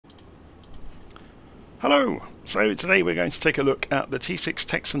Hello! So today we're going to take a look at the T6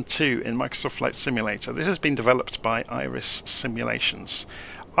 Texan II in Microsoft Flight Simulator. This has been developed by Iris Simulations.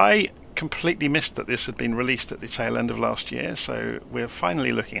 I completely missed that this had been released at the tail end of last year, so we're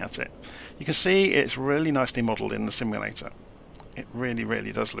finally looking at it. You can see it's really nicely modelled in the simulator. It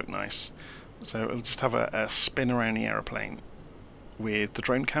really does look nice. So we'll just have a spin around the aeroplane. With the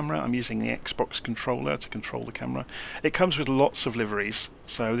drone camera, I'm using the Xbox controller to control the camera. It comes with lots of liveries.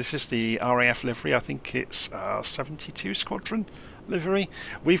 So this is the RAF livery. I think it's 72 Squadron livery.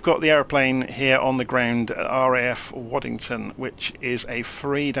 We've got the aeroplane here on the ground at RAF Waddington, which is a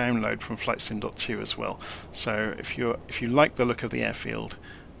free download from FlightSim.2 as well. So if you like the look of the airfield,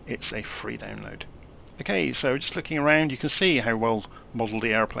 it's a free download. Okay, so just looking around, you can see how well modelled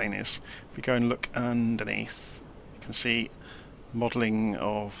the aeroplane is. If we go and look underneath, you can see modelling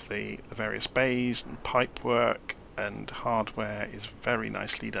of the various bays and pipe work and hardware is very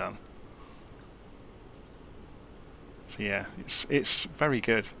nicely done. So yeah, it's very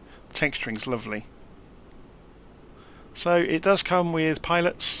good. The texturing's lovely. So it does come with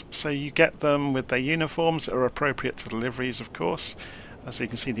pilots, so you get them with their uniforms that are appropriate to the liveries, of course. As you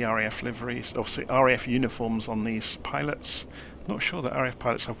can see, the RAF liveries, obviously RAF uniforms on these pilots. Not sure that RAF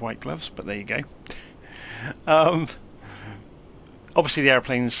pilots have white gloves, but there you go. Obviously the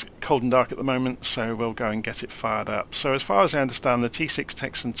aeroplane's cold and dark at the moment, so we'll go and get it fired up. So as far as I understand, the T6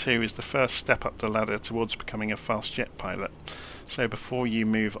 Texan II is the first step up the ladder towards becoming a fast jet pilot. So before you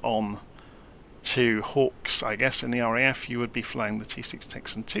move on to Hawks, I guess, in the RAF, you would be flying the T6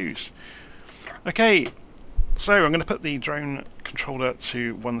 Texan IIs. Okay, so I'm going to put the drone controller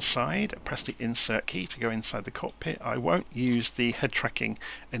to one side, press the insert key to go inside the cockpit. I won't use the head tracking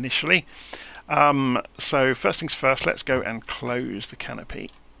initially. So first things first, let's go and close the canopy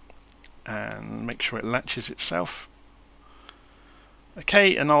and make sure it latches itself.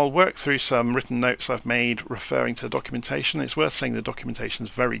 Okay, and I'll work through some written notes I've made referring to the documentation. It's worth saying the documentation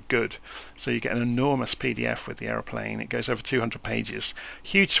is very good. So you get an enormous PDF with the aeroplane. It goes over 200 pages.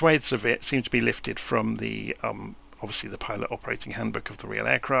 Huge swathes of it seem to be lifted from the obviously the pilot operating handbook of the real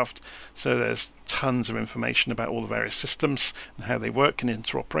aircraft. So there's tons of information about all the various systems and how they work and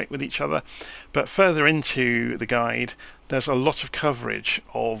interoperate with each other. But further into the guide, there's a lot of coverage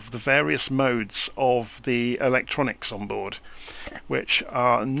of the various modes of the electronics on board, which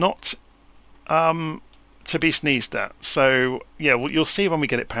are not to be sneezed at. So yeah, you'll see when we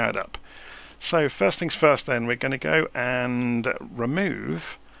get it powered up. So first things first then, we're going to go and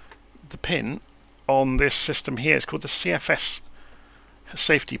remove the pin on this system here. It's called the CFS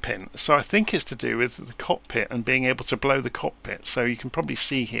safety pin. So I think it's to do with the cockpit and being able to blow the cockpit. So you can probably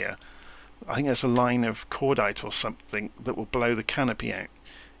see here, I think there's a line of cordite or something that will blow the canopy out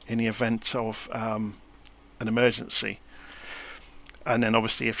in the event of an emergency. And then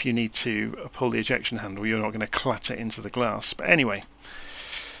obviously if you need to pull the ejection handle, you're not going to clatter into the glass. But anyway,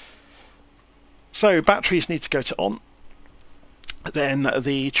 so batteries need to go to on. Then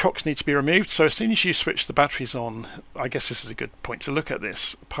the chocks need to be removed. So as soon as you switch the batteries on, I guess this is a good point to look at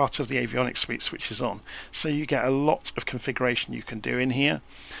this, part of the avionics suite switches on. So you get a lot of configuration you can do in here.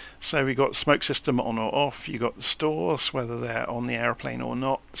 So we've got smoke system on or off, you've got the stores, whether they're on the aeroplane or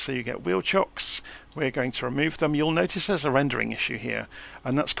not. So you get wheel chocks, we're going to remove them. You'll notice there's a rendering issue here,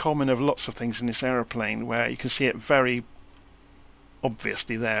 and that's common of lots of things in this aeroplane, where you can see it very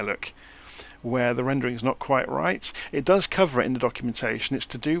obviously there, look, where the rendering is not quite right. It does cover it in the documentation. It's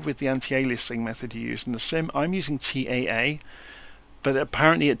to do with the anti-aliasing method you use in the sim. I'm using TAA, but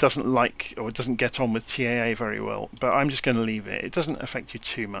apparently it doesn't like, or it doesn't get on with TAA very well, but I'm just going to leave it. It doesn't affect you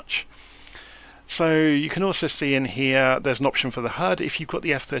too much. So you can also see in here there's an option for the HUD. If you've got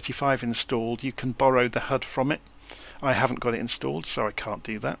the F-35 installed, you can borrow the HUD from it. I haven't got it installed, so I can't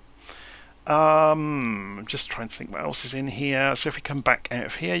do that. I'm just trying to think what else is in here. So if we come back out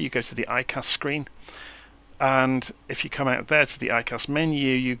of here, you go to the ICAS screen, and if you come out there to the ICAS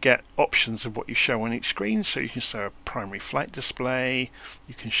menu, you get options of what you show on each screen. So you can show a primary flight display,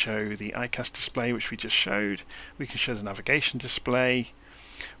 you can show the ICAS display which we just showed, we can show the navigation display,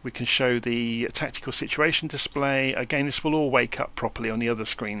 we can show the tactical situation display. Again, this will all wake up properly on the other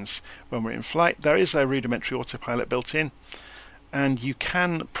screens when we're in flight. There is a rudimentary autopilot built in, and you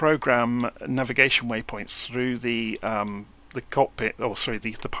can program navigation waypoints through the cockpit, or sorry,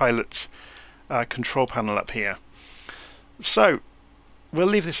 the pilot control panel up here. So we'll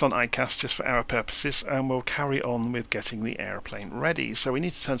leave this on ICAS just for our purposes, and we'll carry on with getting the airplane ready. So we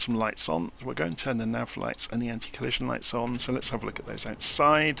need to turn some lights on. We're going to turn the nav lights and the anti-collision lights on. So let's have a look at those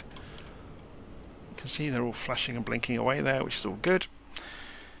outside. You can see they're all flashing and blinking away there, which is all good.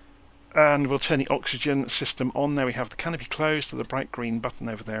 And we'll turn the oxygen system on. There we have the canopy closed, so the bright green button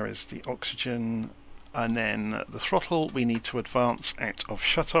over there is the oxygen and then the throttle we need to advance out of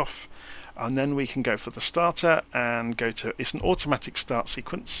shutoff, and then we can go for the starter and go to, it's an automatic start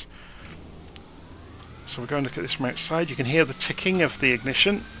sequence. So we're going to look at this from outside. You can hear the ticking of the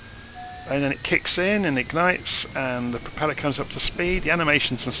ignition, and then it kicks in and ignites and the propeller comes up to speed. The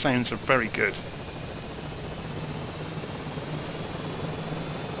animations and sounds are very good.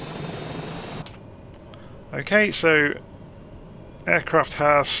 Okay, so aircraft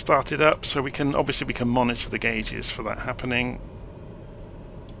has started up, so we can monitor the gauges for that happening.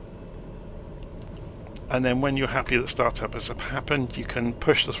 And then when you're happy that startup has happened, you can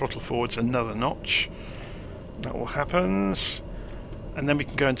push the throttle forwards another notch. That all happens. And then we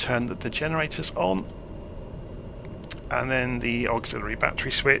can go and turn the generators on. And then the auxiliary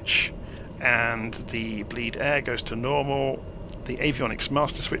battery switch and the bleed air goes to normal. The avionics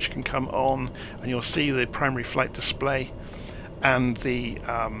master switch can come on, and you'll see the primary flight display and the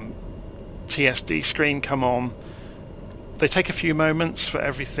TSD screen come on. They take a few moments for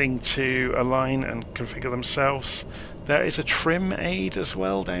everything to align and configure themselves. There is a trim aid as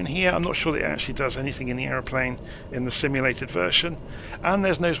well down here. I'm not sure that it actually does anything in the aeroplane in the simulated version. And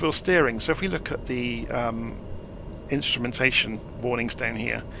there's nose wheel steering. So if we look at the instrumentation warnings down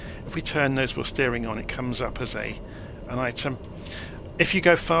here, if we turn nose wheel steering on, it comes up as an item. If you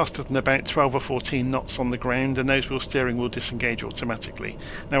go faster than about 12 or 14 knots on the ground, the nose wheel steering will disengage automatically.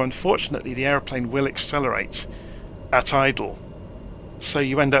 Now unfortunately the aeroplane will accelerate at idle, so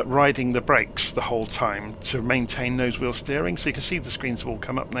you end up riding the brakes the whole time to maintain nose wheel steering. So you can see the screens have all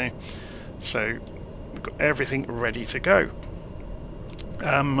come up now, so we've got everything ready to go.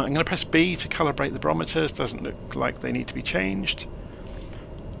 I'm going to press B to calibrate the barometers. Doesn't look like they need to be changed.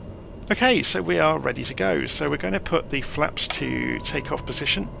 Okay, so we are ready to go. So we're going to put the flaps to takeoff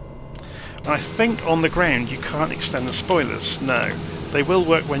position. I think on the ground you can't extend the spoilers. No, they will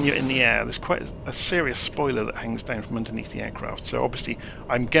work when you're in the air. There's quite a serious spoiler that hangs down from underneath the aircraft, so obviously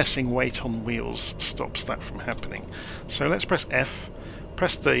I'm guessing weight on wheels stops that from happening. So let's press F,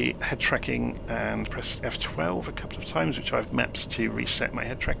 press the head tracking and press F12 a couple of times, which I've mapped to reset my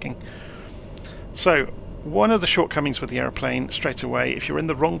head tracking. So one of the shortcomings with the airplane straight away, if you're in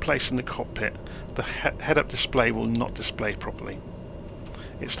the wrong place in the cockpit, the head-up display will not display properly.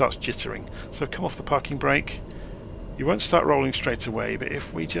 It starts jittering. So come off the parking brake. You won't start rolling straight away, but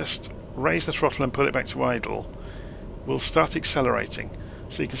if we just raise the throttle and put it back to idle, we'll start accelerating.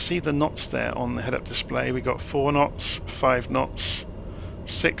 So you can see the knots there on the head-up display. We got 4 knots, 5 knots,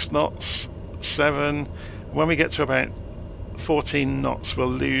 6 knots, 7. When we get to about 14 knots, we'll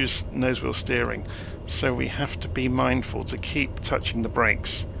lose nose wheel steering. So we have to be mindful to keep touching the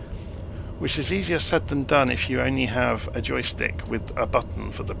brakes, which is easier said than done if you only have a joystick with a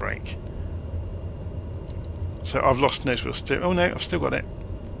button for the brake. So I've lost nose wheel steering. Oh no, I've still got it.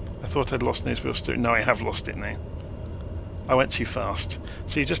 I thought I'd lost nose wheel steering. No, I have lost it now. I went too fast.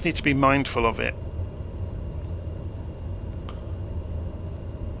 So you just need to be mindful of it.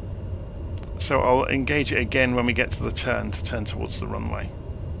 So I'll engage it again when we get to the turn to turn towards the runway.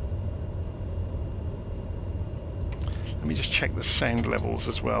 Let me just check the sound levels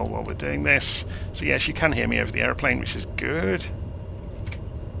as well while we're doing this. So yes, you can hear me over the airplane, which is good.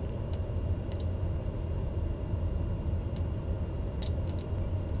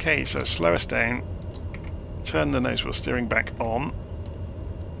 Okay, so slow us down. Turn the nose wheel steering back on.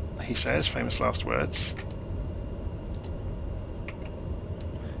 He says, famous last words.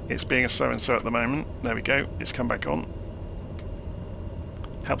 It's being a so-and-so at the moment. There we go, it's come back on.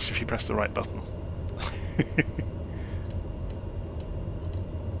 Helps if you press the right button.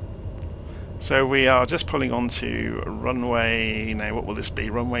 So we are just pulling on to runway, now what will this be?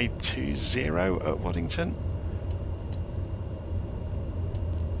 Runway 20 at Waddington.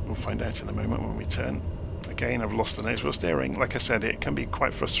 We'll find out in a moment when we turn. Again, I've lost the nose wheel steering. Like I said, it can be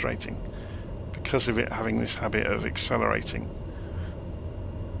quite frustrating because of it having this habit of accelerating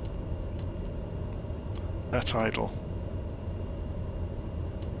at idle.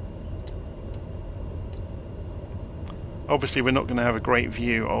 Obviously we're not going to have a great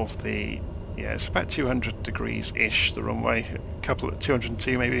view of the, yeah, it's about 200 degrees ish, the runway, a couple at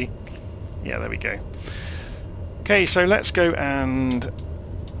 202 maybe. Yeah, there we go. Okay, so let's go and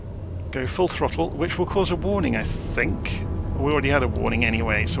go full throttle, which will cause a warning, I think. We already had a warning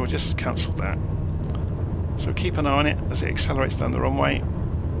anyway, so we'll just cancel that. So keep an eye on it as it accelerates down the runway.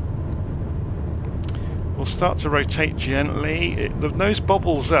 We'll start to rotate gently. The nose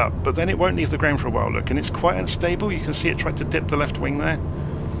bobbles up, but then it won't leave the ground for a while, look, and it's quite unstable. You can see it tried to dip the left wing there.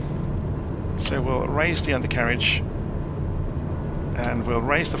 So we'll raise the undercarriage and we'll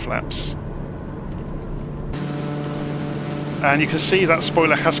raise the flaps. And you can see that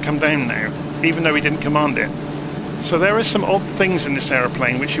spoiler has come down now, even though we didn't command it. So there are some odd things in this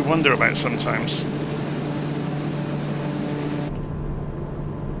aeroplane which you wonder about sometimes.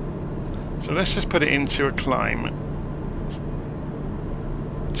 So let's just put it into a climb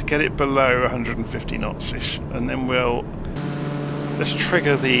to get it below 150 knots-ish, and then let's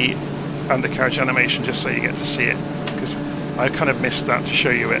trigger the undercarriage animation just so you get to see it, because I kind of missed that to show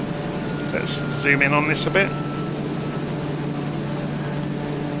you it. Let's zoom in on this a bit.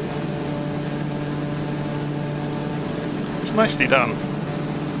 It's nicely done.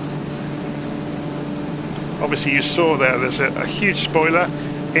 Obviously you saw there's a huge spoiler.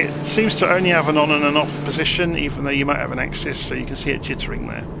 It seems to only have an on and an off position, even though you might have an axis, so you can see it jittering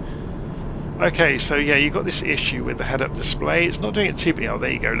there. Okay, so yeah, you've got this issue with the head-up display. It's not doing it too bad. Oh, there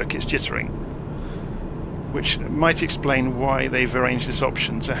you go, look, it's jittering. Which might explain why they've arranged this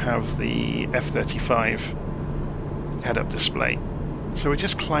option to have the F-35 head-up display. So we're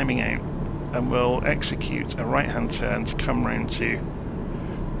just climbing out, and we'll execute a right-hand turn to come round to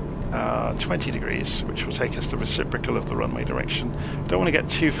 20 degrees, which will take us the reciprocal of the runway direction. Don't want to get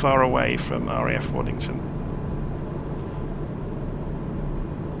too far away from RAF Waddington.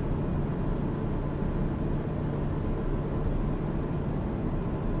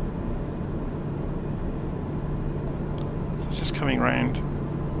 So it's just coming round.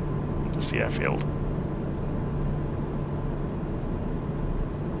 That's the airfield.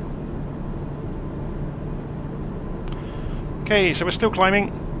 Okay, so we're still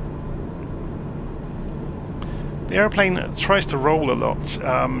climbing. The aeroplane tries to roll a lot.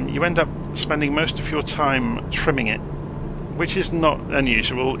 You end up spending most of your time trimming it, which is not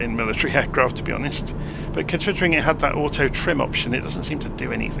unusual in military aircraft, to be honest. But considering it had that auto trim option, it doesn't seem to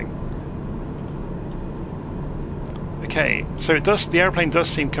do anything. Okay, so the aeroplane does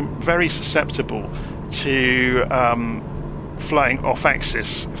seem very susceptible to flying off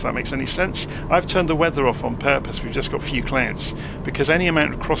axis, if that makes any sense. I've turned the weather off on purpose. We've just got few clouds, because any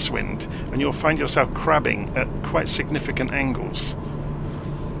amount of crosswind and you'll find yourself crabbing at quite significant angles.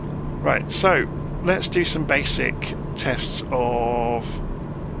 Right, so let's do some basic tests of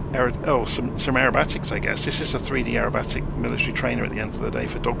some aerobatics, I guess. This is a 3D aerobatic military trainer at the end of the day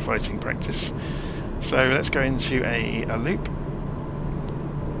for dogfighting practice. So let's go into a loop.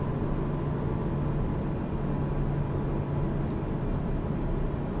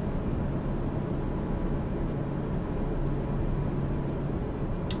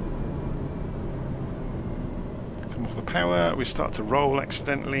 The power, we start to roll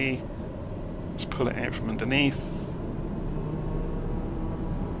accidentally. Let's pull it out from underneath.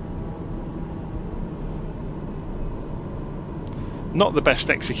 Not the best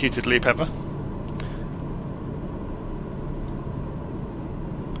executed loop ever.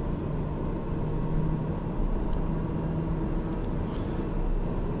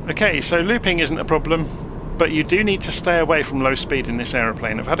 Okay, so looping isn't a problem, but you do need to stay away from low speed in this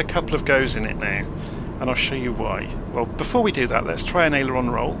aeroplane. I've had a couple of goes in it now, and I'll show you why. Well, before we do that, let's try an aileron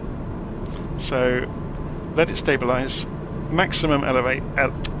roll. So let it stabilize. Maximum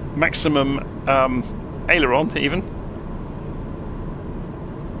aileron even.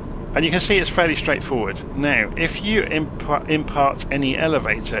 And you can see it's fairly straightforward. Now, if you impart any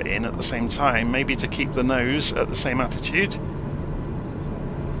elevator in at the same time, maybe to keep the nose at the same attitude.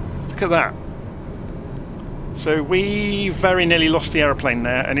 Look at that. So we very nearly lost the aeroplane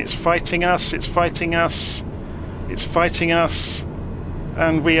there, and it's fighting us, it's fighting us, it's fighting us,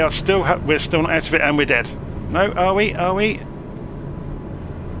 and we're still not out of it, and we're dead. No, are we? Are we?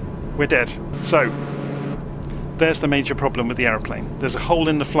 We're dead. So there's the major problem with the aeroplane. There's a hole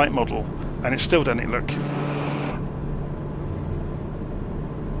in the flight model, and it's still done it, look.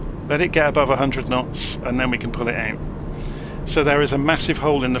 Let it get above 100 knots, and then we can pull it out. So there is a massive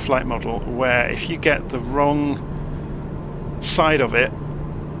hole in the flight model where if you get the wrong side of it,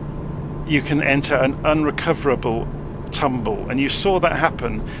 you can enter an unrecoverable tumble. And you saw that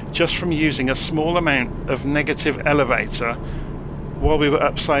happen just from using a small amount of negative elevator while we were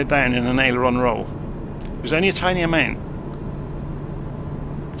upside down in an aileron roll. It was only a tiny amount.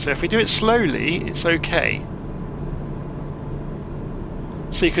 So if we do it slowly, it's okay.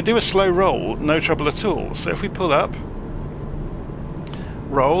 So you could do a slow roll, no trouble at all. So if we pull up,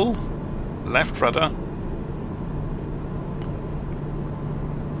 roll, left rudder,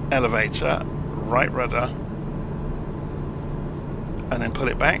 elevator, right rudder, and then pull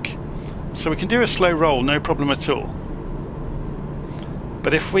it back. So we can do a slow roll, no problem at all.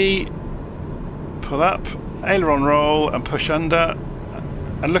 But if we pull up, aileron roll, and push under,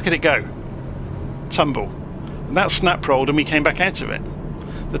 and look at it go, tumble. And that snap rolled and we came back out of it.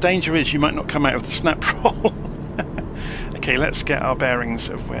 The danger is you might not come out of the snap roll. Okay, let's get our bearings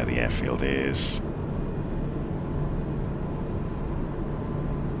of where the airfield is.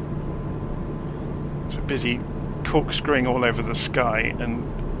 So we're busy corkscrewing all over the sky and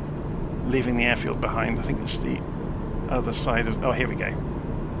leaving the airfield behind. I think it's the other side of... oh, here we go.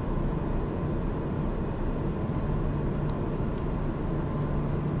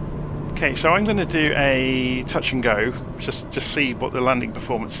 Okay, so I'm going to do a touch and go, just to see what the landing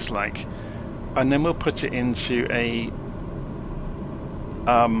performance is like, and then we'll put it into an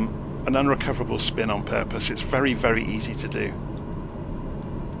unrecoverable spin on purpose. It's very, very easy to do.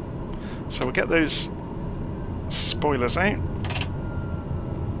 So we'll get those spoilers out.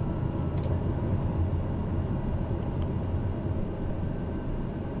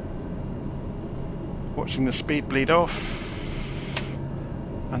 Watching the speed bleed off.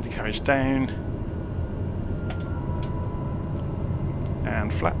 Undercarriage down.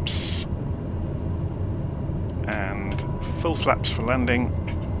 And flaps. And full flaps for landing.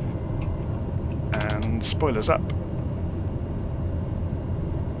 And spoilers up.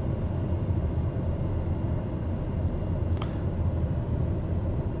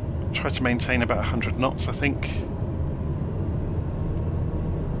 Try to maintain about 100 knots, I think.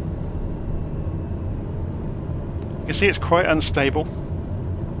 You can see it's quite unstable.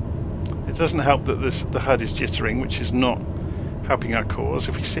 It doesn't help that the HUD is jittering, which is not helping our cause.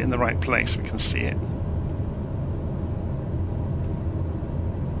 If we sit in the right place, we can see it.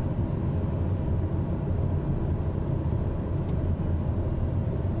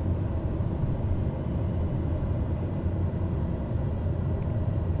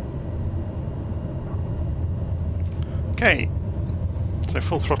 Okay, so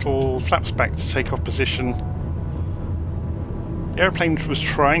full throttle, flaps back to take off position. The aeroplane was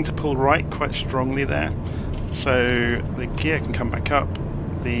trying to pull right quite strongly there, so the gear can come back up,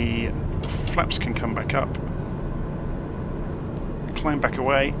 the flaps can come back up, climb back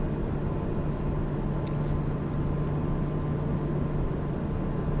away.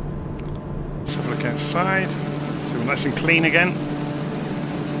 Let's have a look outside, so we're nice and clean again.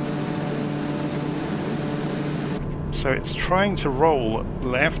 So it's trying to roll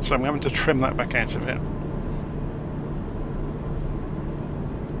left, so I'm having to trim that back out of it.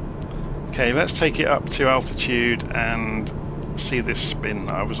 Okay, let's take it up to altitude and see this spin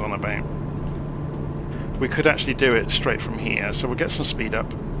that I was on about. We could actually do it straight from here, so we'll get some speed up.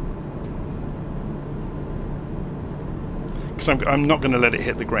 Because I'm not going to let it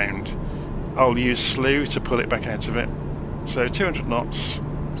hit the ground. I'll use slew to pull it back out of it. So 200 knots,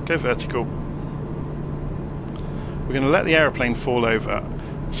 let's go vertical. We're going to let the aeroplane fall over.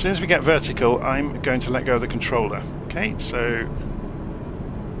 As soon as we get vertical, I'm going to let go of the controller. Okay, so...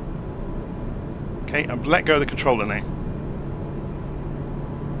 okay, I've let go of the controller now.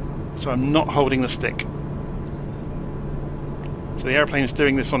 So I'm not holding the stick. So the aeroplane is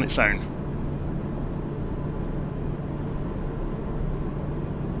doing this on its own.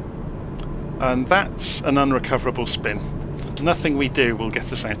 And that's an unrecoverable spin. Nothing we do will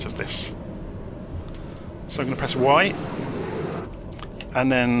get us out of this. So I'm going to press Y and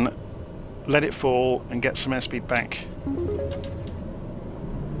then let it fall and get some airspeed back.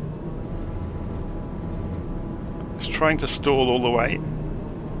 It's trying to stall all the way.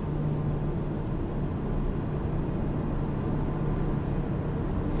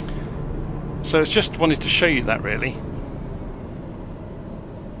 So it's just wanted to show you that really.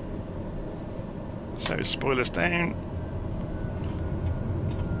 So spoilers down.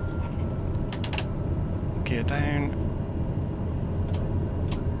 Gear down.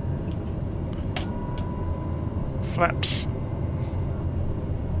 Flaps.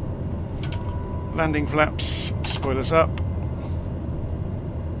 Landing flaps. Spoilers up.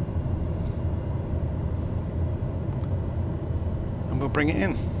 And we'll bring it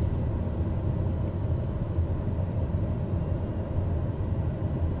in.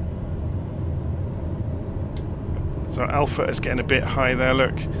 So alpha is getting a bit high there,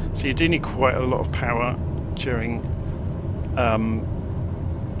 look. So you do need quite a lot of power during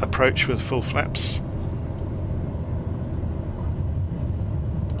approach with full flaps.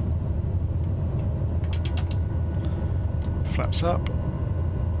 Flaps up.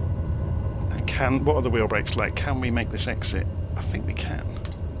 And what are the wheel brakes like? Can we make this exit? I think we can.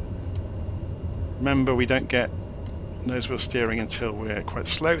 Remember, we don't get nose wheel steering until we're quite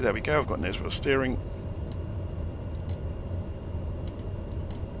slow. There we go, I've got nose wheel steering.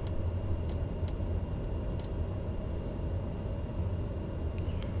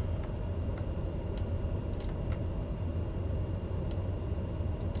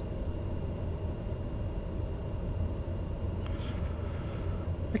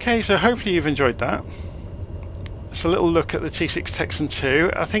 Okay, so hopefully you've enjoyed that. that's a little look at the T6 Texan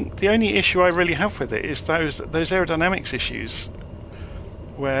II. I think the only issue I really have with it is those aerodynamics issues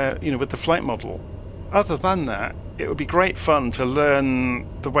where, you know, with the flight model. Other than that, it would be great fun to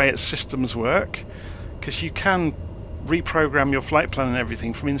learn the way its systems work, because you can reprogram your flight plan and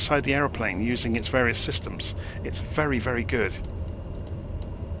everything from inside the aeroplane using its various systems. It's very, very good.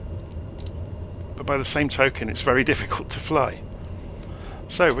 But by the same token, it's very difficult to fly.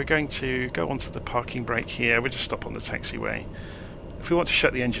 So we're going to go onto the parking brake here. We'll just stop on the taxiway. If we want to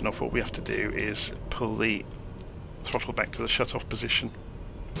shut the engine off, what we have to do is pull the throttle back to the shut-off position.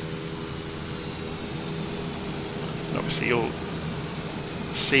 And obviously you'll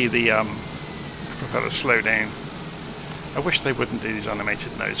see the propeller slow down. I wish they wouldn't do these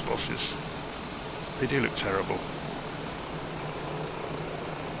animated nose bosses. They do look terrible.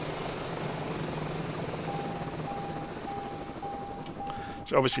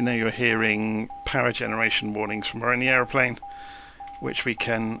 So obviously now you're hearing power generation warnings from around the aeroplane, which we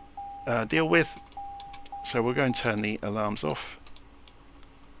can deal with. So we'll go and turn the alarms off.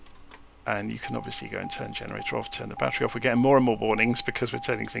 And you can obviously go and turn the generator off, turn the battery off. We're getting more and more warnings because we're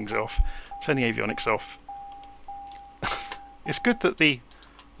turning things off. Turn the avionics off. It's good that the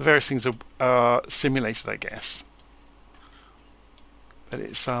various things are simulated, I guess. But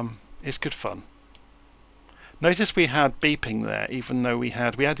it's good fun. Notice we had beeping there, even though we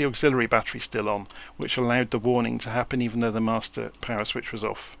had the auxiliary battery still on, which allowed the warning to happen even though the master power switch was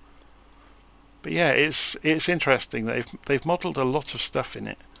off. But yeah, it's interesting. They've modelled a lot of stuff in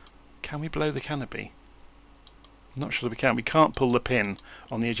it. Can we blow the canopy? I'm not sure that we can. We can't pull the pin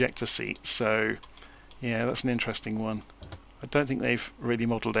on the ejector seat, so yeah, that's an interesting one. I don't think they've really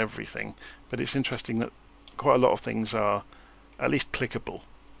modelled everything, but it's interesting that quite a lot of things are at least clickable.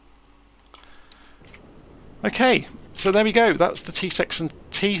 Okay, so there we go. That's the T6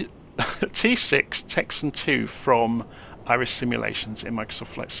 Texan II from Iris Simulations in Microsoft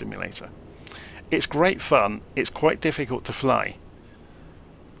Flight Simulator. It's great fun. It's quite difficult to fly.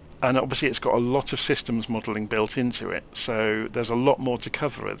 And obviously it's got a lot of systems modelling built into it, so there's a lot more to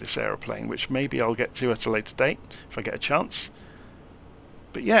cover with this aeroplane, which maybe I'll get to at a later date if I get a chance.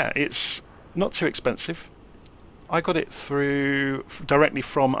 But yeah, it's not too expensive. I got it through directly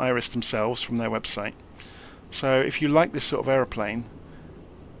from Iris themselves, from their website. So if you like this sort of aeroplane,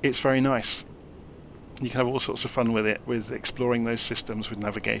 it's very nice. You can have all sorts of fun with it, with exploring those systems, with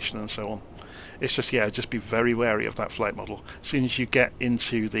navigation and so on. It's just, yeah, just be very wary of that flight model. As soon as you get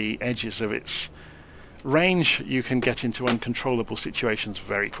into the edges of its range, you can get into uncontrollable situations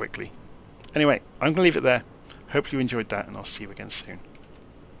very quickly. Anyway, I'm going to leave it there. Hope you enjoyed that, and I'll see you again soon.